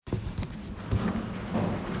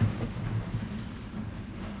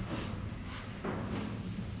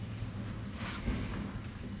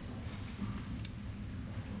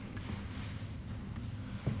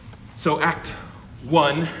So Act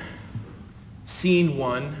 1, Scene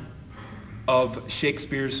 1 of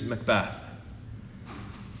Shakespeare's Macbeth.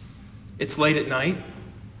 It's late at night.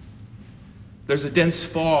 There's a dense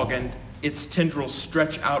fog and its tendrils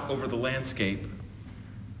stretch out over the landscape.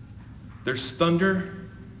 There's thunder,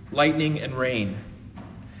 lightning, and rain.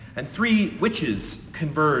 And three witches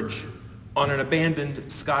converge on an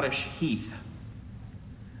abandoned Scottish heath.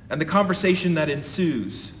 And the conversation that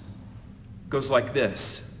ensues goes like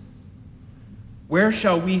this. Where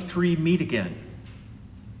shall we three meet again?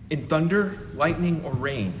 In thunder, lightning, or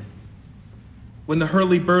rain? When the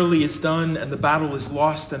hurly-burly is done and the battle is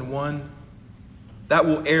lost and won, that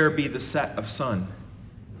will e'er be the set of sun.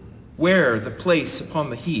 Where the place upon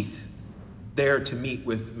the heath, there to meet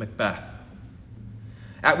with Macbeth.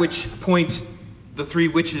 At which point the three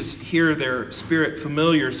witches hear their spirit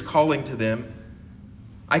familiars calling to them,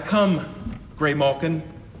 I come, Grey Malkin,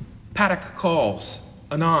 Paddock calls,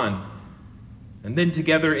 anon. And then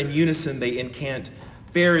together in unison they incant,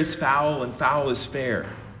 fair is foul and foul is fair,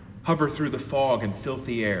 hover through the fog and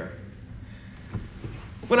filthy air.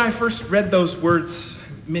 When I first read those words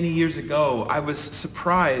many years ago, I was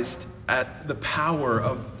surprised at the power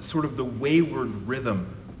of sort of the wayward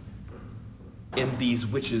rhythm in these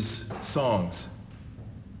witches' songs.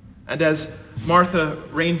 And as Martha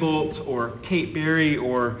Rainbolt or Kate Berry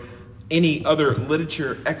or any other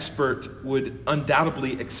literature expert would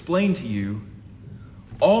undoubtedly explain to you,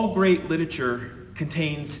 all great literature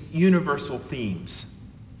contains universal themes.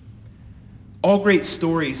 All great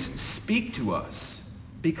stories speak to us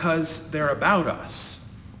because they're about us.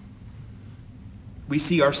 We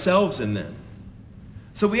see ourselves in them.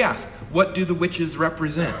 So we ask, what do the witches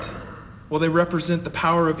represent? Well, they represent the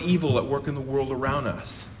power of evil at work in the world around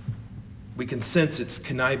us. We can sense its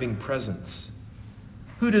conniving presence.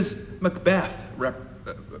 Who does Macbeth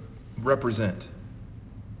represent?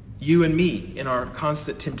 You and me in our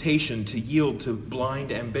constant temptation to yield to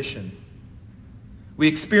blind ambition. We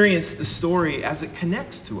experience the story as it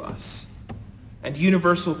connects to us and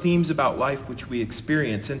universal themes about life which we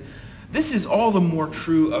experience. And this is all the more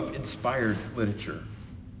true of inspired literature.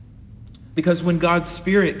 Because when God's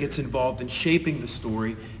Spirit gets involved in shaping the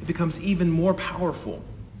story, it becomes even more powerful,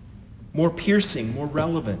 more piercing, more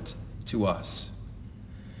relevant to us.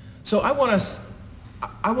 So I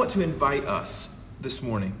want to invite us this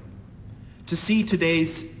morning to see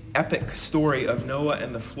today's epic story of Noah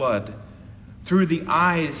and the flood through the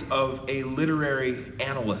eyes of a literary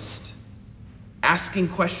analyst, asking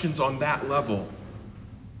questions on that level.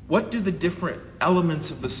 What do the different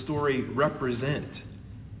elements of the story represent?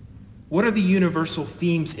 What are the universal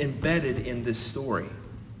themes embedded in this story?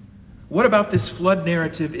 What about this flood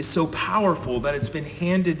narrative is so powerful that it's been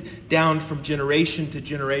handed down from generation to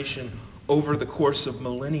generation over the course of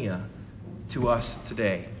millennia to us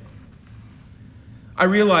today? I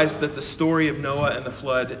realize that the story of Noah and the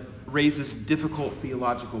flood raises difficult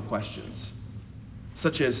theological questions,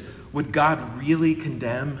 such as, would God really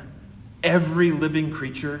condemn every living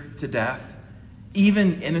creature to death,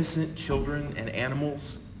 even innocent children and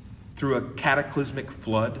animals, through a cataclysmic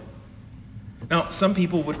flood? Now, some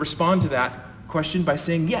people would respond to that question by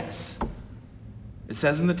saying yes. It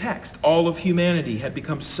says in the text, all of humanity had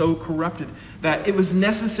become so corrupted that it was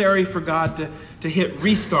necessary for God to hit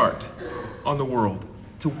restart on the world,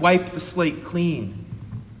 to wipe the slate clean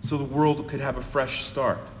so the world could have a fresh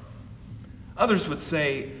start. Others would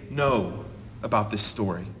say no about this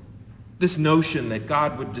story. This notion that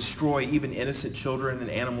God would destroy even innocent children and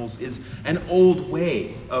animals is an old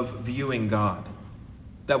way of viewing God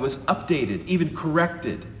that was updated, even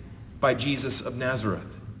corrected by Jesus of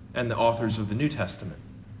Nazareth and the authors of the New Testament.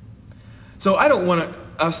 So I don't want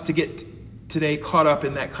us to get today caught up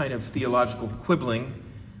in that kind of theological quibbling.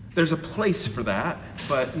 There's a place for that,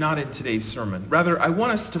 but not in today's sermon. Rather, I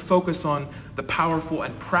want us to focus on the powerful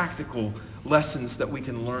and practical lessons that we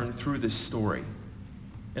can learn through this story.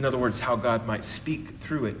 In other words, how God might speak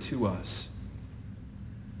through it to us.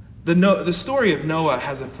 The story of Noah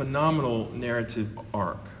has a phenomenal narrative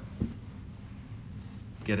arc.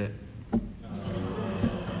 Get it?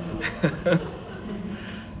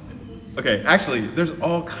 Okay, actually, there's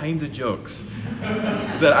all kinds of jokes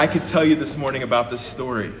that I could tell you this morning about this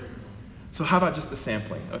story. So how about just a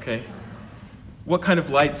sampling, okay? What kind of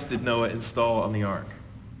lights did Noah install on the ark?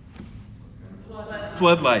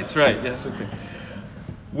 Floodlights, right, yes, okay.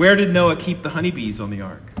 Where did Noah keep the honeybees on the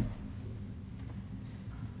ark?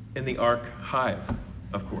 In the ark hive,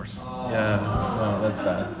 of course. Yeah, no, that's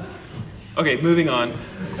bad. Okay, moving on.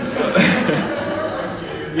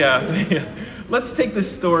 Yeah. Let's take this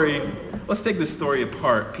story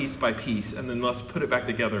apart piece by piece, and then let's put it back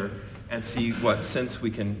together and see what sense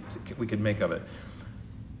we can make of it.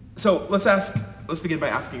 So let's begin by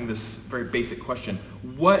asking this very basic question.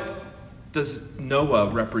 What does Noah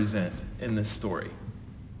represent in this story?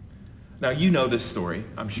 Now, you know this story,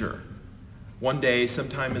 I'm sure. One day,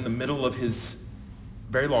 sometime in the middle of his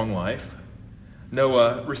very long life,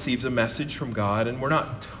 Noah receives a message from God, and we're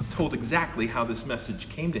not told exactly how this message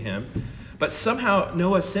came to him, but somehow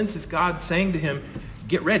Noah senses God saying to him,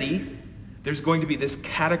 get ready, there's going to be this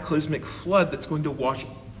cataclysmic flood that's going to wash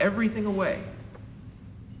everything away.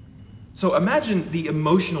 So imagine the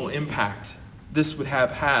emotional impact this would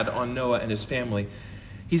have had on Noah and his family.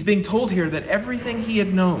 He's being told here that everything he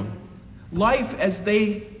had known, life as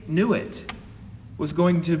they knew it, was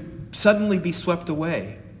going to suddenly be swept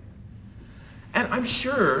away. And I'm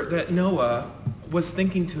sure that Noah was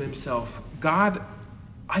thinking to himself, God,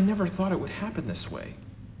 I never thought it would happen this way.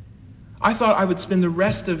 I thought I would spend the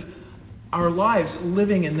rest of our lives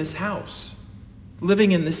living in this house,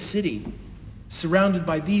 living in this city, surrounded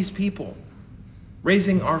by these people,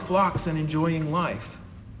 raising our flocks and enjoying life.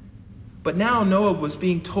 But now Noah was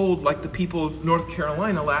being told, like the people of North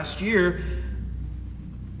Carolina last year,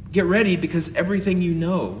 get ready because everything you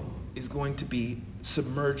know is going to be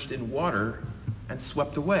submerged in water and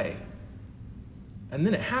swept away. And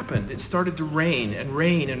then it happened. It started to rain and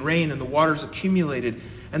rain and rain, and the waters accumulated,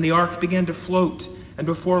 and the ark began to float, and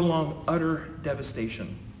before long, utter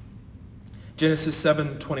devastation. Genesis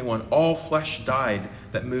 7:21, all flesh died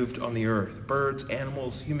that moved on the earth, birds,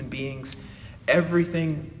 animals, human beings,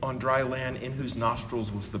 everything on dry land in whose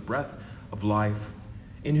nostrils was the breath of life,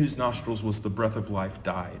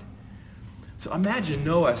 died. So imagine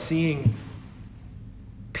Noah seeing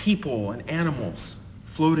people and animals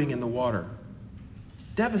floating in the water.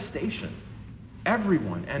 Devastation.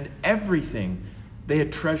 Everyone and everything they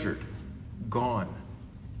had treasured, gone.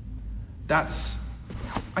 That's,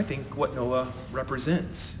 I think, what Noah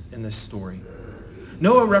represents in this story.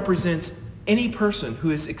 Noah represents any person who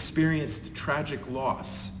has experienced tragic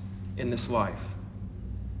loss in this life.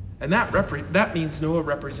 And that means Noah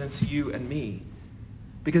represents you and me,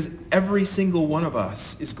 because every single one of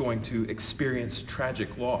us is going to experience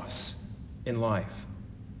tragic loss in life.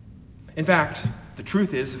 In fact, the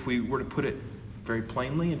truth is, if we were to put it very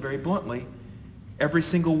plainly and very bluntly, every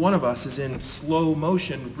single one of us is in slow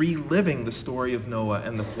motion reliving the story of Noah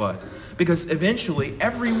and the flood. Because eventually,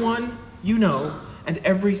 everyone you know and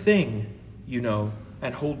everything you know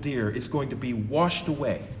and hold dear is going to be washed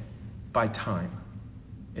away by time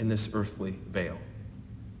in this earthly veil.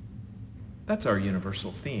 That's our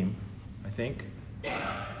universal theme, I think,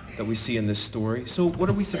 that we see in this story. So what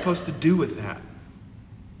are we supposed to do with that?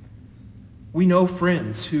 We know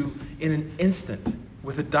friends who, in an instant,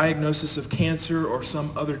 with a diagnosis of cancer or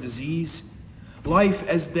some other disease, life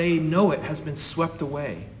as they know it has been swept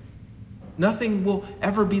away. Nothing will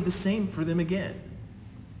ever be the same for them again.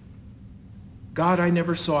 God, I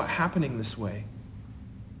never saw it happening this way.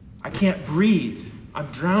 I can't breathe. I'm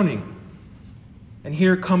drowning. And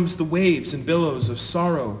here comes the waves and billows of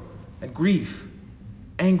sorrow and grief,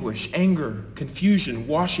 anguish, anger, confusion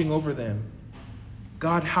washing over them.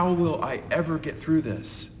 God, how will I ever get through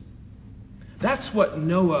this? That's what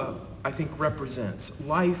Noah, I think, represents.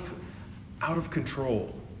 Life out of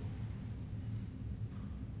control.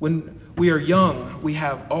 When we are young, we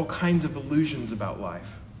have all kinds of illusions about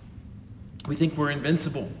life. We think we're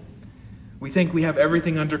invincible. We think we have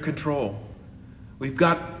everything under control. We've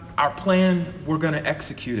got our plan, we're going to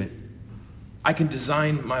execute it. I can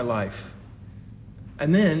design my life.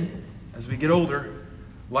 And then, as we get older,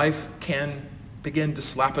 life can begin to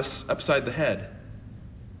slap us upside the head.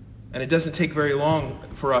 And it doesn't take very long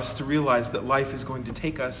for us to realize that life is going to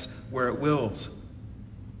take us where it wills.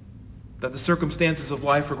 That the circumstances of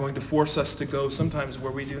life are going to force us to go sometimes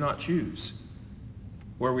where we do not choose,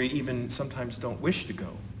 where we even sometimes don't wish to go.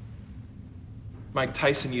 Mike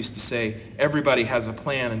Tyson used to say, everybody has a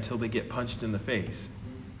plan until they get punched in the face.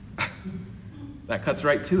 That cuts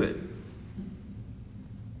right to it.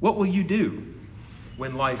 What will you do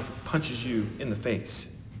when life punches you in the face?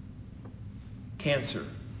 Cancer,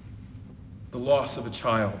 the loss of a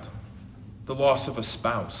child, the loss of a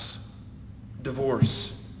spouse,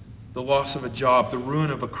 divorce, the loss of a job, the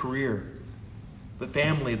ruin of a career, the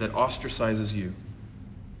family that ostracizes you,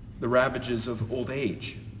 the ravages of old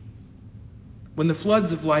age. When the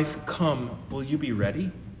floods of life come, will you be ready?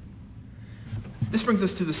 This brings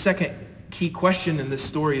us to the second key question in this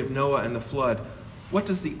story of Noah and the flood. What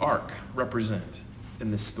does the ark represent in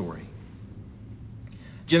this story?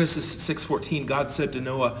 Genesis 6:14, God said to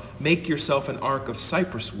Noah, make yourself an ark of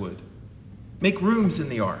cypress wood. Make rooms in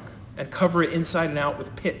the ark and cover it inside and out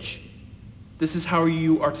with pitch. This is how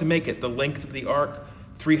you are to make it. The length of the ark,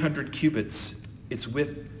 300 cubits. Its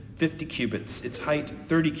width, 50 cubits. Its height,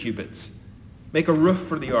 30 cubits. Make a roof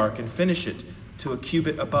for the ark and finish it to a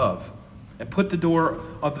cubit above. And put the door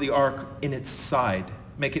of the ark in its side.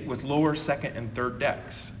 Make it with lower, second, and third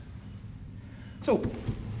decks. So,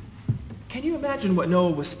 can you imagine what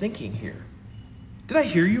Noah was thinking here? Did I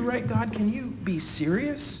hear you right, God? Can you be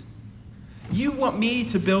serious? You want me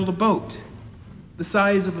to build a boat the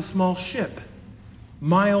size of a small ship,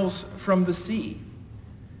 miles from the sea.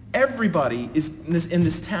 Everybody in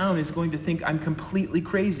this town is going to think I'm completely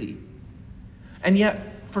crazy. And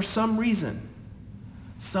yet, for some reason,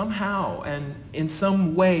 somehow, and in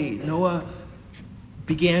some way, Noah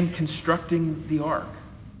began constructing the ark,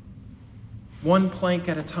 one plank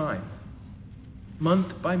at a time,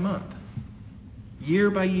 month by month, year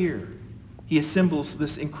by year. He assembles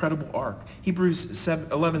this incredible ark. Hebrews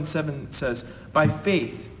 11:7 says, by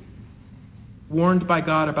faith, warned by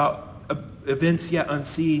God about events yet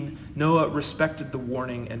unseen, Noah respected the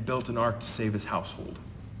warning and built an ark to save his household.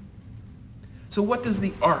 So what does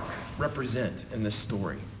the ark represent in this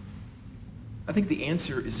story? I think the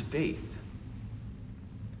answer is faith.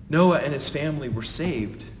 Noah and his family were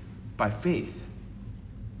saved by faith.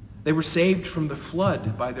 They were saved from the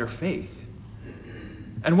flood by their faith.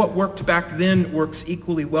 And what worked back then works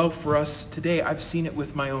equally well for us today. I've seen it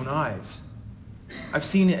with my own eyes. I've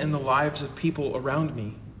seen it in the lives of people around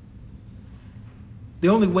me. The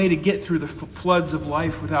only way to get through the floods of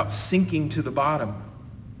life without sinking to the bottom,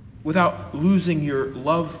 without losing your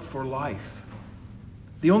love for life,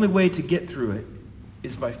 the only way to get through it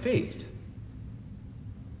is by faith.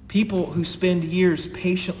 People who spend years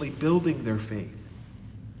patiently building their faith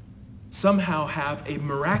somehow have a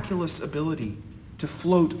miraculous ability to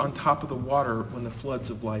float on top of the water when the floods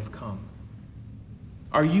of life come.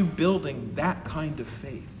 Are you building that kind of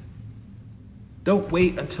faith? Don't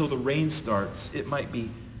wait until the rain starts. It might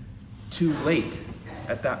be too late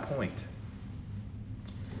at that point.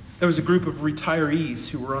 There was a group of retirees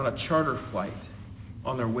who were on a charter flight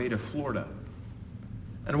on their way to Florida.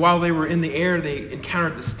 And while they were in the air, they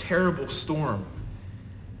encountered this terrible storm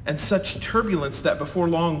and such turbulence that before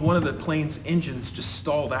long, one of the plane's engines just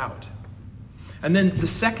stalled out. And then the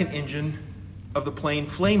second engine of the plane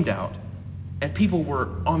flamed out, and people were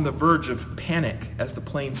on the verge of panic as the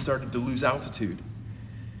plane started to lose altitude.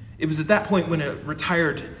 It was at that point when a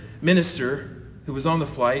retired minister who was on the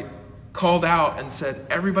flight called out and said,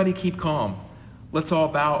 everybody keep calm. Let's all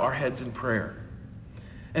bow our heads in prayer.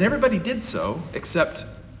 And everybody did so, except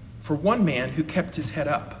for one man who kept his head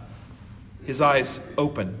up, his eyes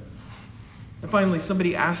open. And finally,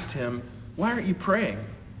 somebody asked him, why aren't you praying?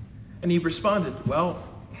 And he responded, well,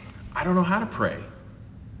 I don't know how to pray.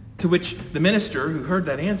 To which the minister who heard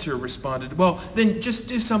that answer responded, well, then just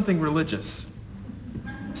do something religious.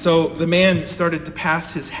 So the man started to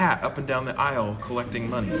pass his hat up and down the aisle collecting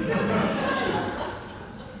money.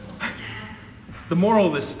 The moral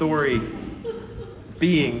of this story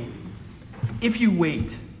being, if you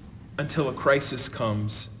wait until a crisis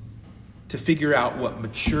comes to figure out what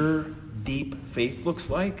mature, deep faith looks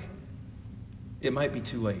like, it might be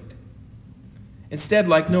too late. Instead,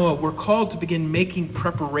 like Noah, we're called to begin making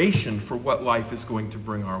preparation for what life is going to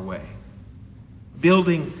bring our way.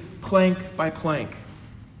 Building plank by plank.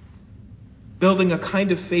 Building a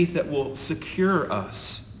kind of faith that will secure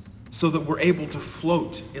us so that we're able to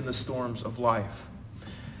float in the storms of life.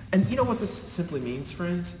 And you know what this simply means,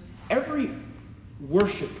 friends? Every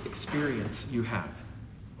worship experience you have,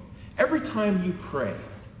 every time you pray,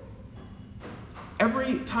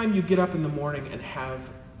 every time you get up in the morning and have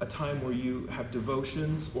a time where you have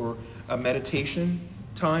devotions or a meditation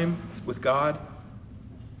time with God,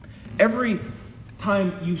 every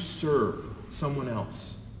time you serve someone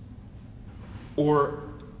else, or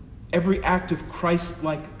every act of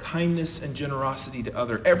Christ-like kindness and generosity to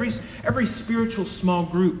others, every spiritual small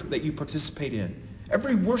group that you participate in,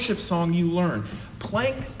 every worship song you learn,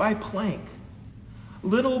 plank by plank,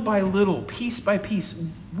 little by little, piece by piece,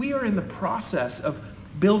 we are in the process of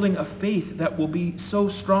building a faith that will be so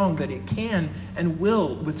strong that it can and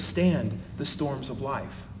will withstand the storms of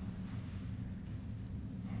life.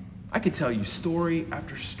 I could tell you story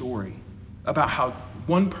after story about how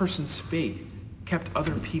one person's faith kept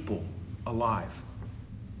other people alive.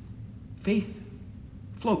 Faith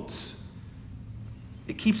floats.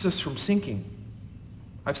 It keeps us from sinking.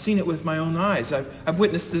 I've seen it with my own eyes. I've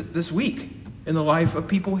witnessed it this week in the life of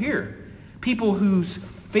people here. People whose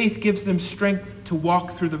faith gives them strength to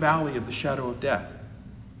walk through the valley of the shadow of death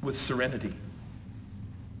with serenity.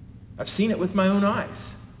 I've seen it with my own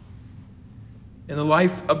eyes in the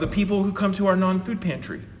life of the people who come to our non-food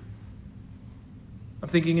pantry. I'm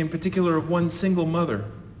thinking in particular of one single mother,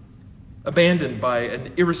 abandoned by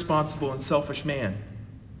an irresponsible and selfish man.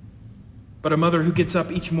 But a mother who gets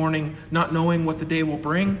up each morning not knowing what the day will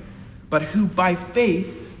bring, but who by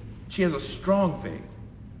faith, she has a strong faith,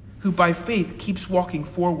 who by faith keeps walking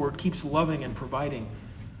forward, keeps loving and providing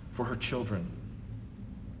for her children.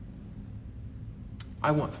 I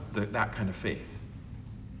want that kind of faith.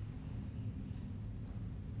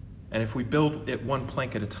 And if we build it one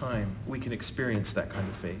plank at a time, we can experience that kind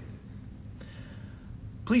of faith.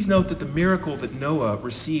 Please note that the miracle that Noah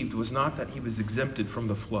received was not that he was exempted from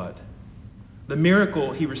the flood. The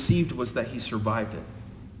miracle he received was that he survived it.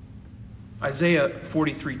 Isaiah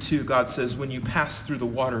 43:2, God says, "When you pass through the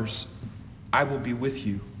waters, I will be with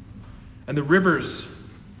you, and the rivers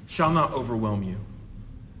shall not overwhelm you.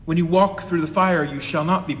 When you walk through the fire, you shall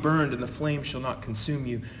not be burned, and the flame shall not consume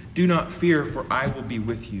you. Do not fear, for I will be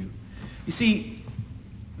with you." You see,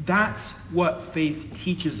 that's what faith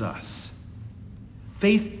teaches us.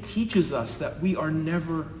 Faith teaches us that we are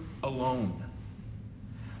never alone,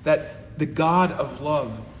 that the God of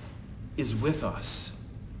love is with us.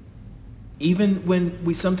 Even when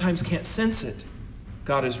we sometimes can't sense it,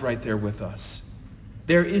 God is right there with us.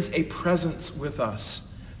 There is a presence with us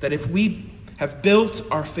that if we have built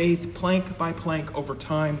our faith plank by plank over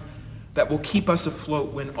time, that will keep us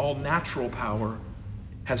afloat when all natural power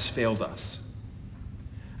has failed us.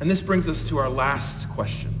 And this brings us to our last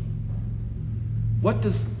question. What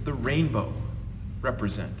does the rainbow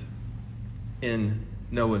represent in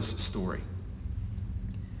Noah's story?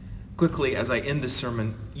 Quickly, as I end this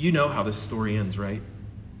sermon, you know how this story ends, right?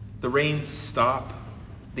 The rains stop.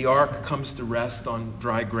 The ark comes to rest on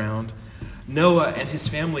dry ground. Noah and his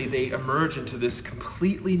family, they emerge into this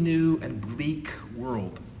completely new and bleak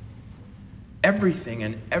world. Everything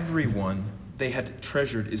and everyone they had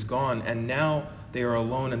treasured is gone, and now they are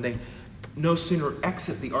alone, and they no sooner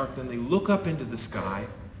exit the ark than they look up into the sky,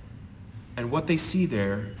 and what they see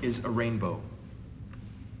there is a rainbow.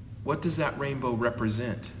 What does that rainbow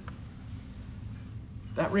represent?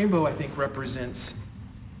 That rainbow, I think, represents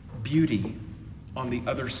beauty on the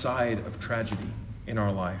other side of tragedy in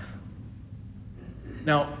our life.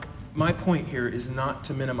 Now, my point here is not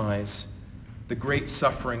to minimize the great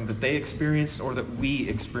suffering that they experienced or that we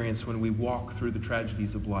experience when we walk through the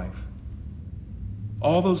tragedies of life.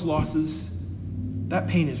 All those losses, that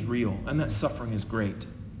pain is real and that suffering is great.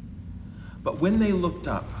 But when they looked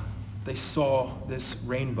up, they saw this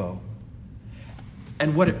rainbow.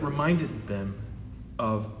 And what it reminded them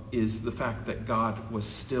of is the fact that God was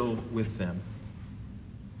still with them,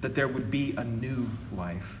 that there would be a new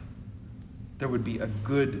life. There would be a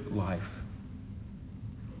good life.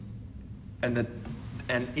 And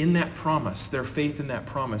in that promise, their faith in that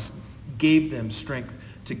promise gave them strength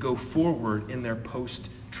to go forward in their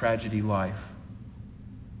post-tragedy life.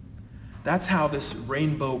 That's how this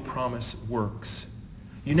rainbow promise works.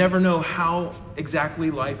 You never know how exactly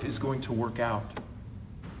life is going to work out.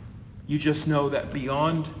 You just know that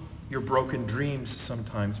beyond your broken dreams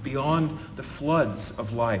sometimes, beyond the floods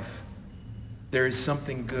of life, there is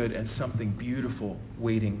something good and something beautiful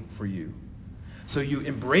waiting for you. So you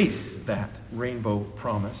embrace that rainbow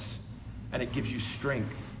promise, and it gives you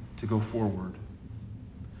strength to go forward.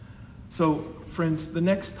 So, friends, the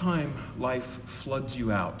next time life floods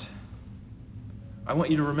you out, I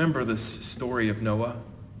want you to remember this story of Noah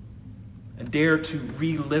and dare to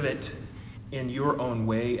relive it in your own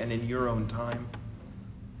way and in your own time.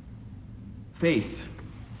 Faith.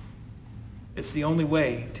 It's the only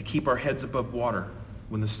way to keep our heads above water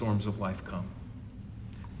when the storms of life come.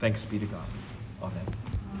 Thanks be to God. Amen.